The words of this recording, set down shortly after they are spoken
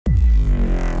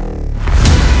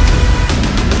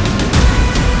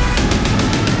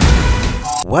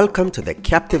Welcome to the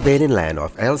captivating land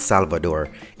of El Salvador,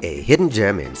 a hidden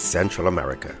gem in Central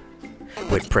America.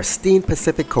 With pristine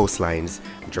Pacific coastlines,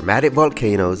 dramatic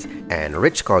volcanoes, and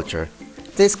rich culture,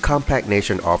 this compact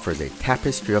nation offers a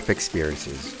tapestry of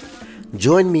experiences.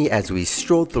 Join me as we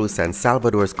stroll through San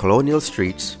Salvador's colonial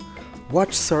streets, watch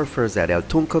surfers at El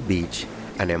Tunco beach,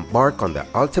 and embark on the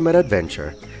ultimate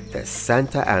adventure, the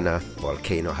Santa Ana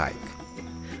volcano hike.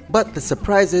 But the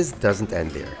surprises doesn't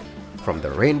end there. From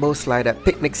the rainbow slide at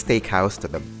Picnic Steakhouse to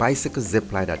the bicycle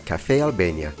zipline at Cafe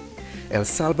Albania, El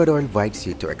Salvador invites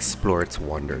you to explore its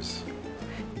wonders.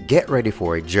 Get ready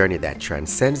for a journey that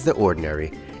transcends the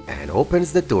ordinary and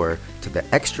opens the door to the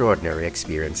extraordinary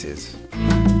experiences.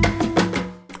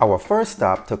 Our first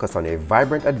stop took us on a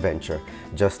vibrant adventure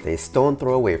just a stone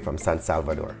throw away from San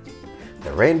Salvador.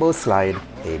 The rainbow slide,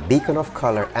 a beacon of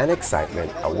color and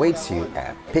excitement, awaits you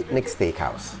at Picnic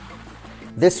Steakhouse.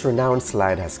 This renowned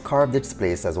slide has carved its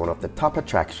place as one of the top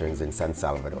attractions in San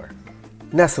Salvador.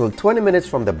 Nestled 20 minutes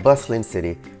from the bustling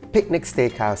city, Picnic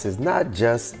Steakhouse is not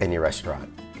just any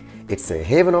restaurant. It's a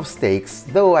haven of steaks,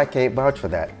 though I can't vouch for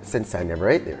that since I never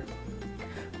ate there.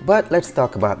 But let's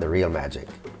talk about the real magic.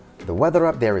 The weather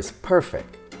up there is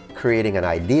perfect, creating an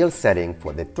ideal setting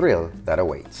for the thrill that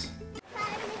awaits.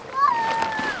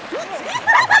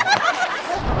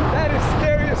 That is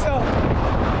scary as hell.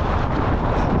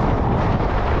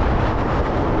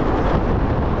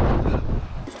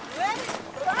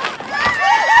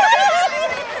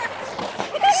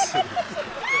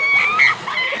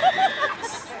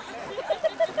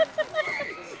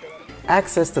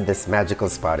 Access to this magical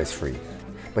spot is free,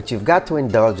 but you've got to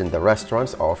indulge in the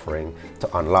restaurant's offering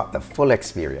to unlock the full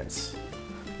experience.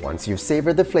 Once you've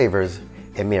savored the flavors,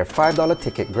 a mere $5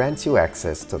 ticket grants you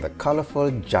access to the colorful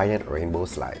giant rainbow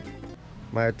slide.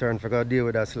 My turn for go deal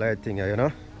with that slide thing, you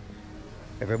know?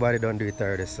 Everybody don't do it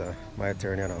already, so my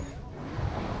turn, you know.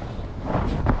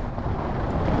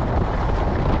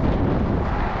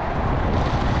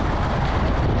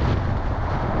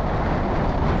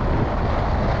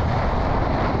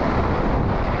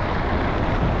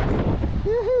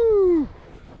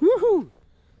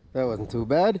 That wasn't too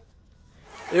bad.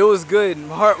 It was good.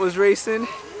 My heart was racing.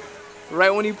 Right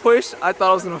when he pushed, I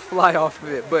thought I was gonna fly off of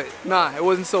it, but nah, it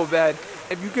wasn't so bad.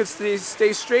 If you could stay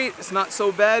straight, it's not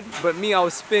so bad, but me, I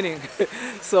was spinning.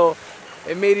 So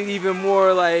it made it even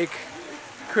more like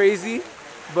crazy,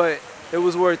 but it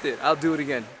was worth it. I'll do it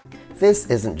again. This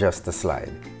isn't just a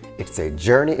slide. It's a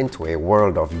journey into a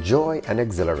world of joy and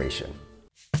exhilaration.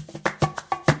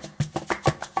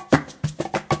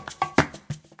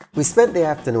 We spent the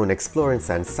afternoon exploring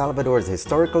San Salvador's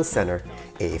historical center,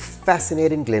 a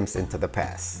fascinating glimpse into the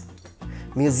past.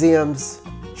 Museums,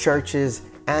 churches,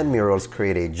 and murals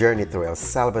create a journey through El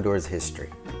Salvador's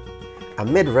history.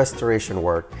 Amid restoration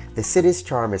work, the city's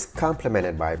charm is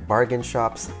complemented by bargain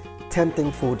shops,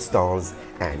 tempting food stalls,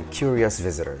 and curious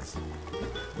visitors.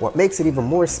 What makes it even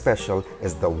more special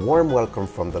is the warm welcome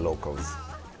from the locals.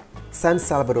 San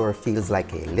Salvador feels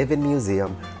like a living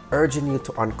museum, urging you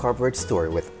to uncover its story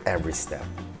with every step.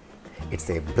 It's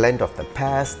a blend of the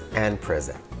past and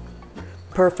present.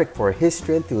 Perfect for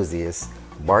history enthusiasts,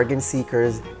 bargain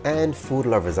seekers, and food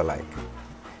lovers alike.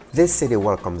 This city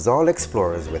welcomes all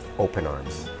explorers with open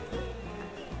arms.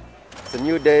 It's a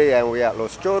new day and we're at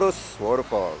Los Chorros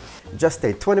Waterfalls. Just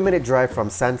a 20-minute drive from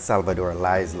San Salvador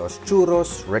lies Los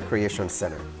Chorros Recreation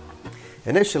Center.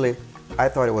 Initially, I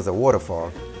thought it was a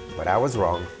waterfall, but I was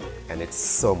wrong, and it's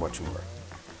so much more.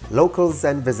 Locals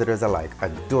and visitors alike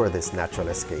adore this natural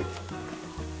escape.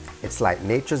 It's like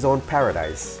nature's own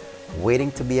paradise,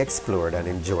 waiting to be explored and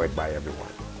enjoyed by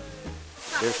everyone.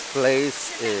 This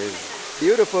place is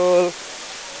beautiful.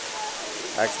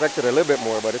 I expected a little bit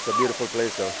more, but it's a beautiful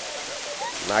place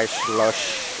though. Nice,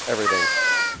 lush, everything.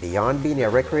 Beyond being a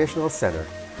recreational center,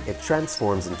 it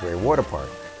transforms into a water park.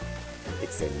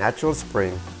 It's a natural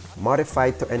spring,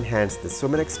 modified to enhance the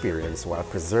swimming experience while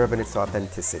preserving its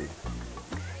authenticity.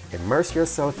 Immerse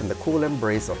yourself in the cool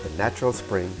embrace of the natural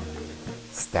spring,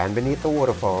 stand beneath the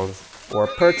waterfalls, or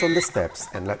perch on the steps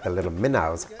and let the little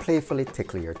minnows playfully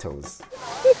tickle your toes.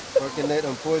 Working night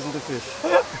and poison the fish.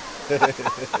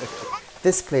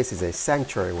 This place is a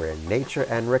sanctuary where nature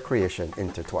and recreation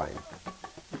intertwine.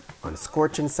 On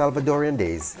scorching Salvadorian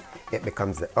days, it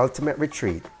becomes the ultimate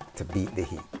retreat to beat the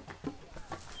heat.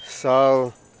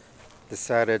 Saul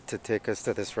decided to take us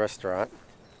to this restaurant,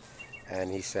 and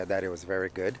he said that it was very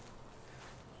good.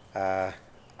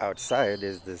 Outside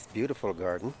is this beautiful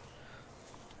garden.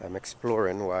 I'm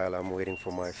exploring while I'm waiting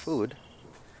for my food,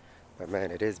 but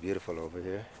man, it is beautiful over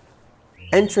here.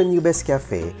 Entre Nebes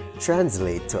Cafe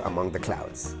translates to among the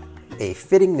clouds, a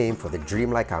fitting name for the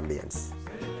dreamlike ambience.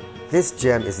 This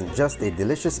gem isn't just a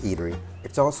delicious eatery,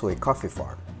 it's also a coffee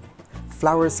farm.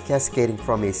 Flowers cascading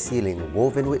from a ceiling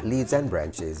woven with leaves and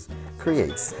branches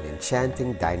creates an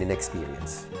enchanting dining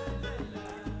experience.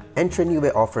 Entre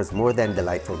offers more than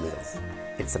delightful meals.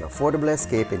 It's an affordable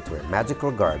escape into a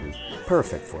magical garden,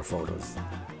 perfect for photos.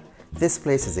 This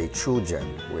place is a true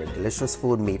gem where delicious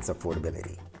food meets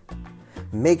affordability.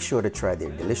 Make sure to try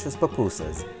their delicious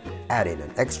pupusas, adding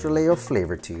an extra layer of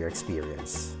flavor to your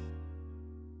experience.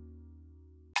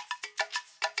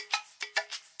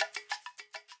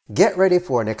 Get ready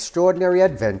for an extraordinary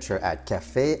adventure at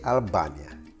Cafe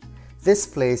Albania. This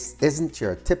place isn't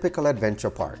your typical adventure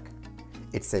park.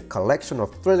 It's a collection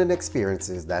of thrilling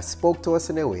experiences that spoke to us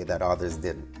in a way that others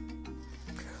didn't.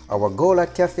 Our goal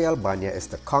at Cafe Albania is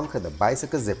to conquer the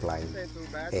bicycle zipline,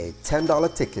 a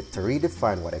 $10 ticket to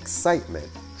redefine what excitement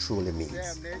truly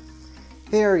means.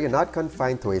 Here, you're not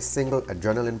confined to a single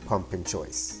adrenaline-pumping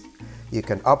choice. You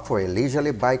can opt for a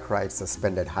leisurely bike ride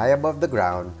suspended high above the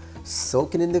ground,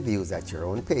 soaking in the views at your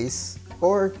own pace,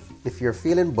 or if you're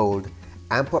feeling bold,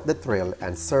 amp up the thrill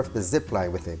and surf the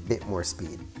zipline with a bit more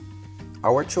speed.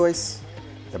 Our choice,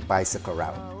 the bicycle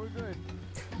route.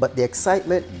 But the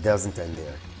excitement doesn't end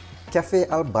there. Cafe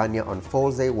Albania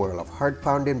unfolds a world of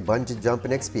heart-pounding bungee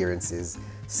jumping experiences,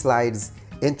 slides,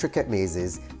 intricate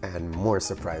mazes, and more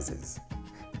surprises.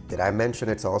 Did I mention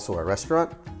it's also a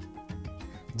restaurant?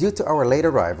 Due to our late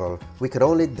arrival, we could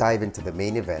only dive into the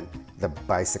main event, the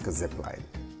bicycle zipline.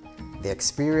 The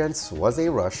experience was a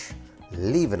rush,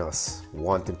 leaving us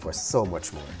wanting for so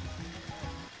much more.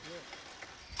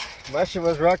 My shit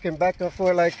was rocking back and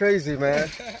forth like crazy, man.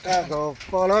 I'm gonna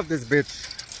fall off this bitch.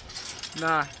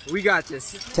 Nah, we got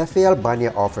this. Cafe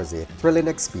Albania offers a thrilling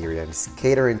experience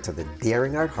catering to the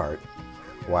daring at heart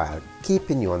while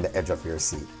keeping you on the edge of your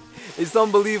seat. It's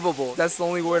unbelievable. That's the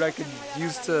only word I could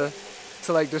use to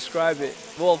like describe it.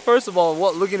 Well, first of all,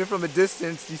 looking at it from a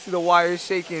distance, you see the wires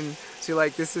shaking, so you're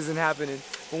like, this isn't happening.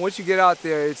 But once you get out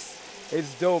there,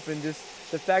 it's dope, and just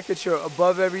the fact that you're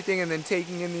above everything and then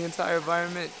taking in the entire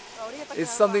environment, it's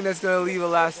something that's gonna leave a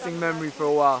lasting memory for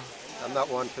a while. I'm not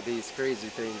one for these crazy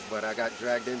things, but I got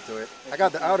dragged into it. I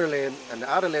got the outer lane, and the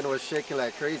outer lane was shaking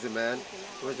like crazy, man.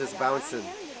 It was just bouncing.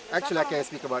 Actually, I can't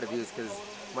speak about the views because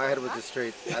my head was just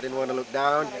straight. I didn't want to look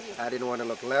down, I didn't want to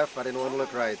look left, I didn't want to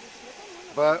look right.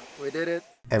 But we did it.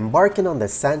 Embarking on the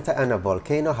Santa Ana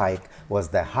volcano hike was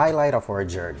the highlight of our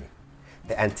journey.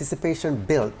 The anticipation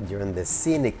built during the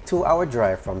scenic 2-hour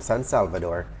drive from San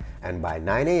Salvador, and by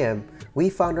 9 a.m., we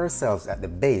found ourselves at the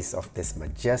base of this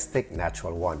majestic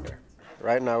natural wonder.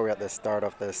 Right now we're at the start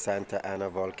of the Santa Ana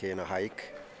volcano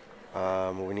hike.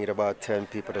 We need about 10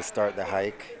 people to start the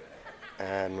hike,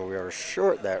 and we're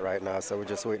short that right now, so we're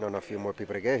just waiting on a few more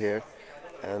people to get here,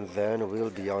 and then we'll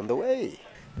be on the way.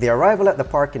 The arrival at the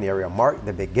parking area marked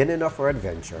the beginning of our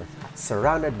adventure,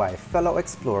 surrounded by fellow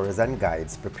explorers and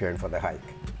guides preparing for the hike.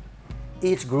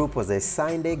 Each group was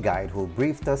assigned a guide who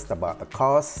briefed us about the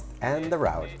cost and the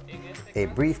route, a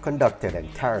brief conducted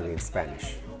entirely in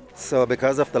Spanish. So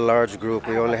because of the large group,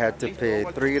 we only had to pay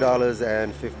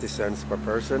 $3.50 per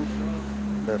person.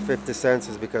 The 50 cents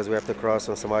is because we have to cross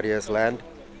on somebody else's land,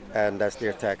 and that's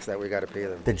their tax that we got to pay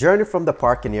them. The journey from the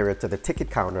parking area to the ticket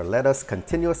counter led us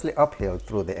continuously uphill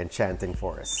through the enchanting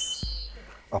forest.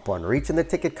 Upon reaching the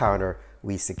ticket counter,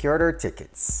 we secured our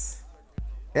tickets.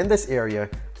 In this area,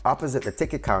 opposite the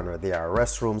ticket counter, there are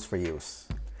restrooms for use.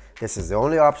 This is the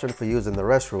only option for using the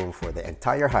restroom for the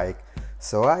entire hike,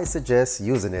 so I suggest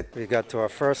using it. We got to our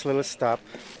first little stop,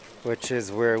 which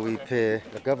is where we pay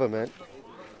the government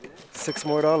 $6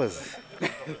 more.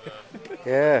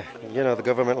 Yeah, you know, the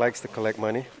government likes to collect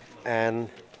money, and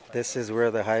this is where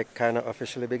the hike kind of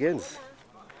officially begins.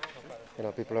 You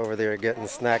know, people over there are getting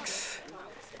snacks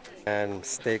and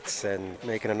steaks and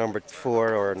making a number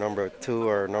 4 or number 2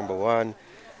 or number 1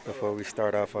 before we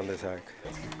start off on this hike.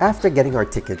 After getting our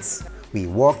tickets, we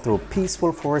walked through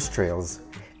peaceful forest trails,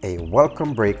 a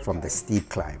welcome break from the steep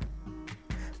climb.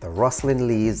 The rustling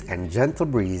leaves and gentle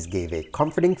breeze gave a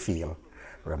comforting feel,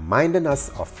 reminding us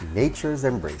of nature's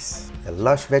embrace. The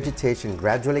lush vegetation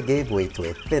gradually gave way to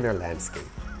a thinner landscape.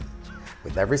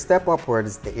 With every step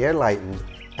upwards, the air lightened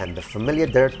and the familiar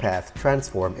dirt path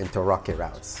transformed into rocky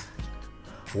routes.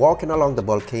 Walking along the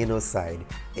volcano's side,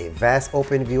 a vast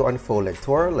open view unfolded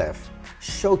to our left,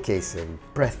 showcasing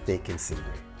breathtaking scenery.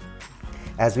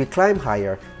 As we climbed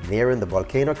higher, nearing the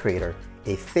volcano crater,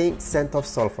 a faint scent of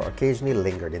sulfur occasionally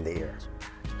lingered in the air.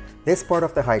 This part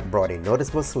of the hike brought a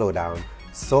noticeable slowdown,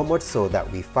 so much so that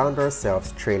we found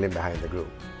ourselves trailing behind the group.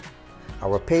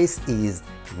 Our pace eased,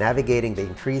 navigating the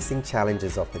increasing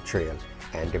challenges of the trail,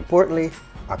 and importantly,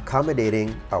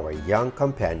 accommodating our young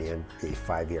companion, a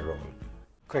 5-year-old.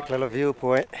 Quick little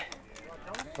viewpoint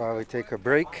while we take a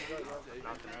break.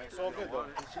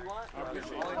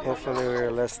 Hopefully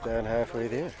we're less than halfway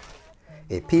there.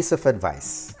 A piece of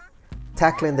advice: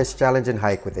 tackling this challenging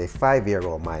hike with a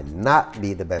 5-year-old might not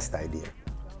be the best idea.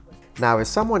 Now, if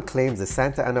someone claims the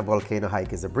Santa Ana volcano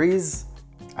hike is a breeze,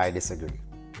 I disagree.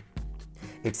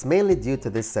 It's mainly due to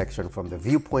this section from the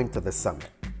viewpoint to the summit.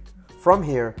 From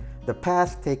here, the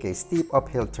path takes a steep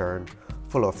uphill turn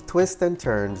full of twists and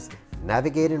turns,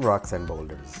 navigating rocks and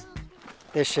boulders.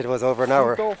 This shit was over an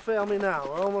hour. Don't fail me now,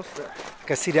 we're almost there. You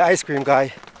can see the ice cream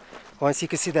guy. Once you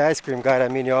can see the ice cream guy,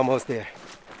 that means you're almost there.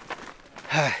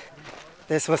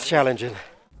 This was challenging.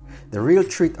 The real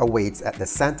treat awaits at the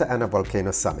Santa Ana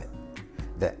volcano summit,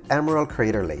 the Emerald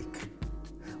Crater Lake.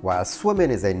 While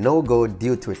swimming is a no-go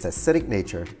due to its acidic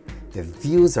nature, the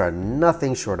views are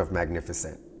nothing short of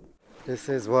magnificent. This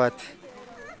is what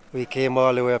we came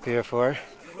all the way up here for.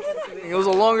 It was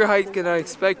a longer hike than I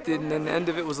expected, and then the end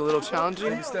of it was a little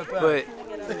challenging, but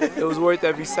it was worth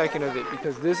every second of it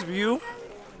because this view,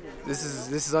 this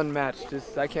is unmatched.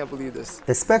 I can't believe this.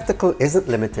 The spectacle isn't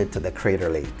limited to the crater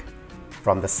lake.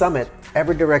 From the summit,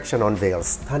 every direction unveils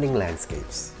stunning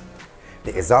landscapes.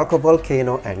 The Izalco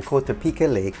volcano and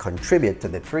Cotopique Lake contribute to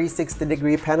the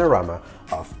 360-degree panorama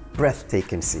of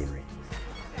breathtaking scenery.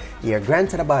 You're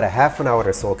granted about a half an hour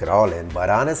to soak it all in, but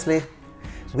honestly,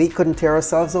 we couldn't tear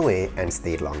ourselves away and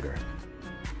stayed longer.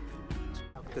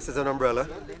 This is an umbrella,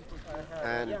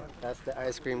 and that's the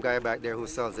ice cream guy back there who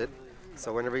sells it.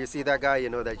 So whenever you see that guy,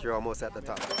 you know that you're almost at the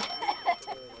top.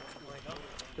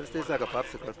 This tastes like a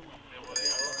popsicle,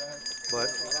 but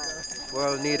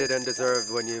well needed and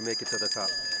deserved when you make it to the top.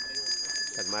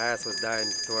 Because my ass was dying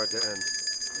towards the end.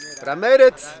 But I made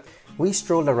it! We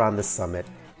strolled around the summit,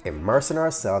 immersing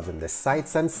ourselves in the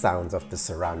sights and sounds of the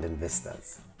surrounding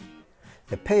vistas.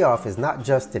 The payoff is not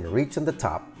just in reaching the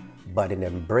top, but in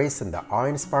embracing the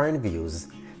awe-inspiring views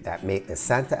that make the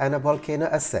Santa Ana volcano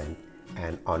ascent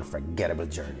an unforgettable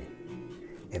journey.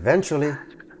 Eventually,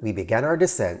 we began our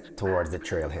descent towards the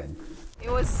trailhead. It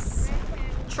was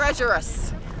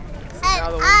treacherous.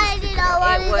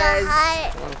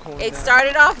 It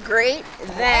started off great,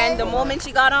 then the moment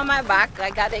she got on my back,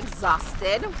 I got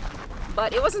exhausted,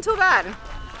 but it wasn't too bad.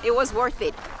 It was worth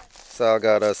it. Saul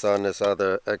got us on this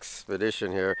other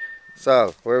expedition here.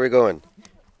 Saul, where are we going?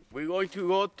 We're going to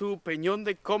go to Penon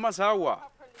De Comasagua.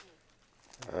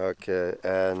 Okay,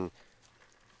 and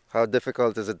how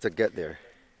difficult is it to get there?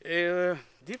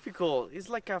 Difficult. It's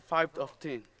like a 5 of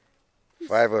 10.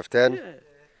 5 of 10? Yeah.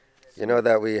 You know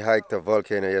that we hiked a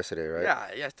volcano yesterday, right?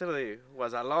 Yeah, yesterday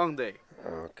was a long day.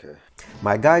 Okay.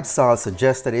 My guide Saul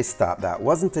suggested a stop that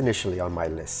wasn't initially on my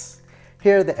list.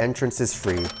 Here the entrance is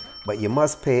free, but you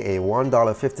must pay a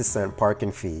 $1.50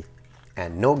 parking fee,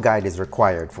 and no guide is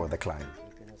required for the climb.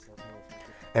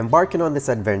 Embarking on this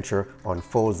adventure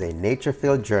unfolds a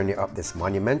nature-filled journey up this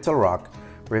monumental rock,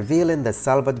 revealing the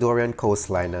Salvadorian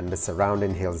coastline and the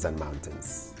surrounding hills and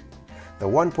mountains. The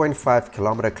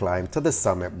 1.5-kilometer climb to the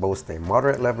summit boasts a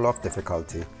moderate level of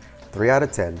difficulty, 3 out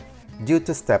of 10, due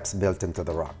to steps built into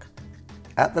the rock.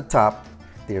 At the top,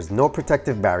 there's no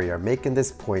protective barrier, making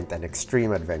this point an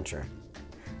extreme adventure.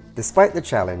 Despite the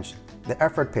challenge, the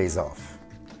effort pays off.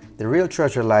 The real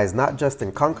treasure lies not just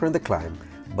in conquering the climb,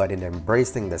 but in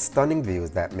embracing the stunning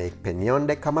views that make Penon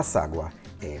De Comasagua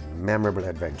a memorable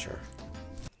adventure.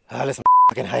 Let's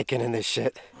fucking hiking in this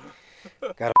shit.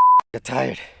 Gotta get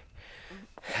tired.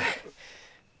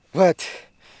 But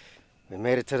we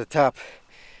made it to the top.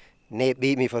 Nate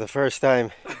beat me for the first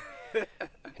time.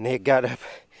 Nate got up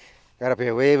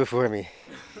here way before me.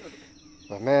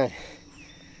 But man,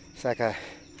 it's like a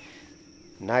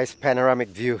nice panoramic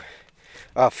view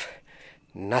of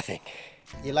nothing.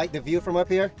 You like the view from up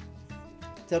here?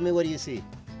 Tell me, what do you see?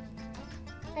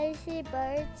 I see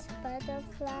birds,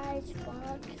 butterflies,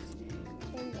 bugs,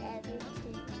 and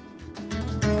everything.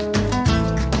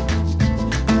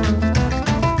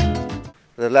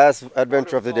 The last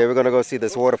adventure of the day, we're going to go see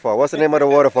this waterfall. What's the name of the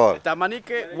waterfall?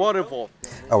 Tamanique Waterfall.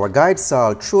 Our guide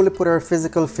Saul truly put our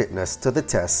physical fitness to the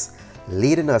test,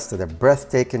 leading us to the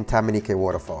breathtaking Tamanique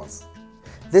Waterfalls.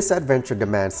 This adventure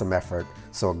demands some effort,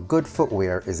 so good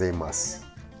footwear is a must.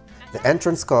 The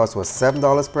entrance cost was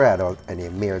 $7 per adult and a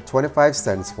mere 25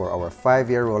 cents for our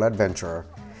 5-year-old adventurer,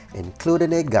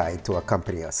 including a guide to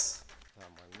accompany us.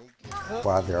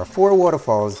 While there are 4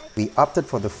 waterfalls, we opted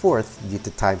for the 4th due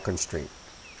to time constraint.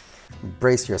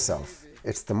 Brace yourself,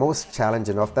 it's the most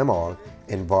challenging of them all,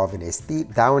 involving a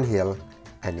steep downhill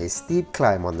and a steep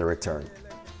climb on the return.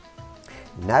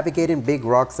 Navigating big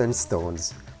rocks and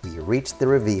stones, we reached the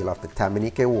reveal of the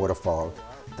Tamanique Waterfall,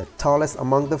 the tallest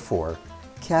among the four,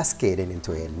 cascading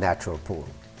into a natural pool.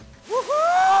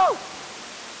 Woohoo!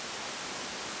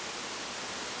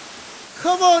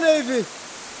 Come on, Avi!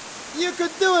 You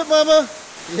could do it, Mama!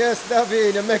 Yes,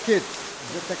 David, you make it.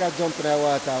 Just take a jump in the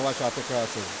water and watch out the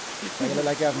crossing. I don't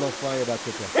like you have no fun with that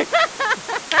picture.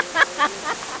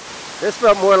 This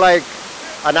felt more like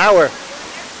an hour.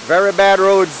 Very bad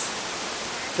roads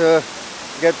to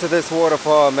get to this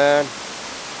waterfall, man.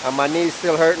 And my knees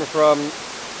still hurting from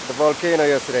the volcano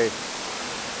yesterday.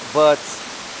 But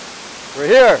we're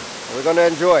here and we're gonna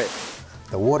enjoy it.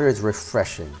 The water is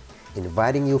refreshing,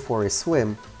 inviting you for a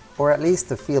swim or at least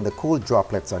to feel the cool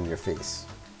droplets on your face.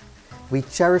 We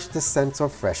cherish the sense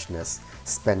of freshness,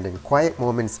 spending quiet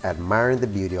moments admiring the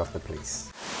beauty of the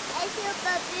place. I feel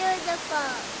so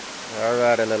beautiful. All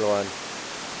right, little one.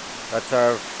 That's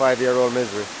our 5-year-old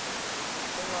misery.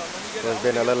 There's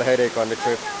been a little headache on the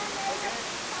trip.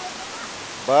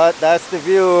 But that's the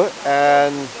view,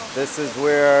 and this is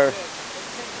where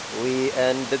we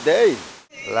end the day.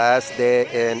 Last day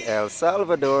in El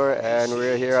Salvador, and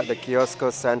we're here at the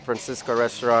Kiosko San Francisco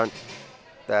restaurant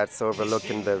that's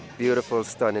overlooking the beautiful,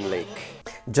 stunning lake.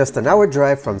 Just an hour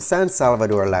drive from San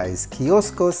Salvador lies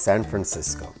Kiosko San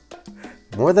Francisco.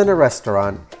 More than a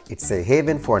restaurant, it's a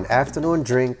haven for an afternoon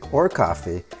drink or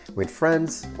coffee with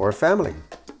friends or family.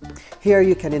 Here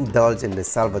you can indulge in the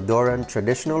Salvadoran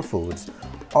traditional foods,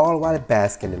 all while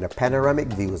basking in the panoramic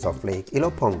views of Lake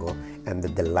Ilopongo and the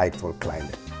delightful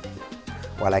climate.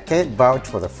 While I can't vouch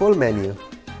for the full menu,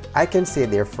 I can say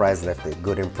their fries left a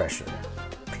good impression.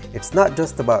 It's not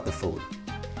just about the food,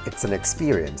 it's an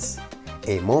experience,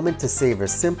 a moment to savor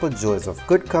simple joys of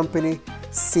good company,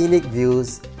 scenic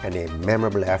views, and a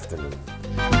memorable afternoon.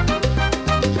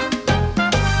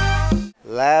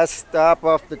 Last stop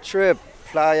of the trip,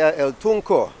 Playa El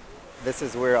Tunco. This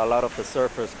is where a lot of the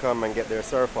surfers come and get their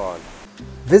surf on.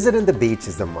 Visiting the beach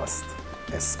is a must,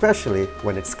 especially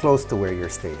when it's close to where you're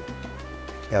staying.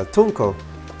 El Tunco,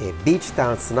 a beach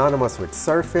town synonymous with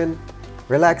surfing,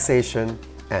 relaxation,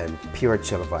 and pure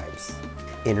chill vibes.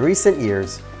 In recent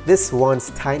years, this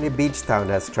once tiny beach town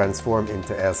has transformed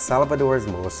into El Salvador's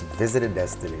most visited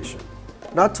destination.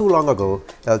 Not too long ago,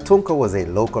 El Tunco was a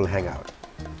local hangout.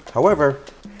 However,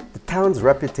 the town's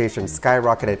reputation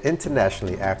skyrocketed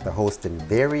internationally after hosting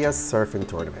various surfing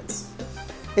tournaments.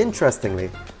 Interestingly,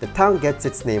 the town gets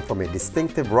its name from a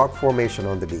distinctive rock formation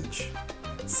on the beach.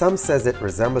 Some says it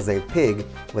resembles a pig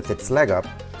with its leg up,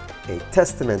 a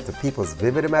testament to people's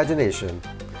vivid imagination,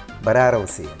 but I don't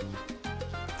see it.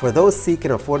 For those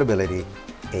seeking affordability,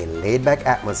 a laid-back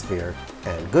atmosphere,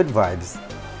 and good vibes,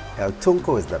 El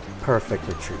Tunco is the perfect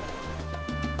retreat.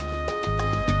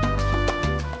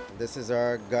 This is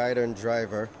our guide and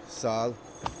driver, Saul.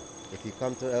 If you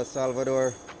come to El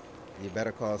Salvador, you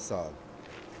better call Saul.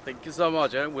 Thank you so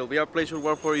much. Will be a pleasure to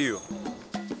work for you.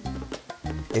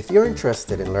 If you're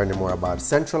interested in learning more about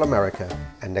Central America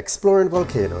and exploring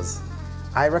volcanoes,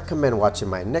 I recommend watching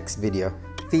my next video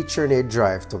featuring a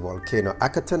drive to Volcano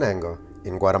Acatenango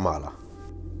in Guatemala.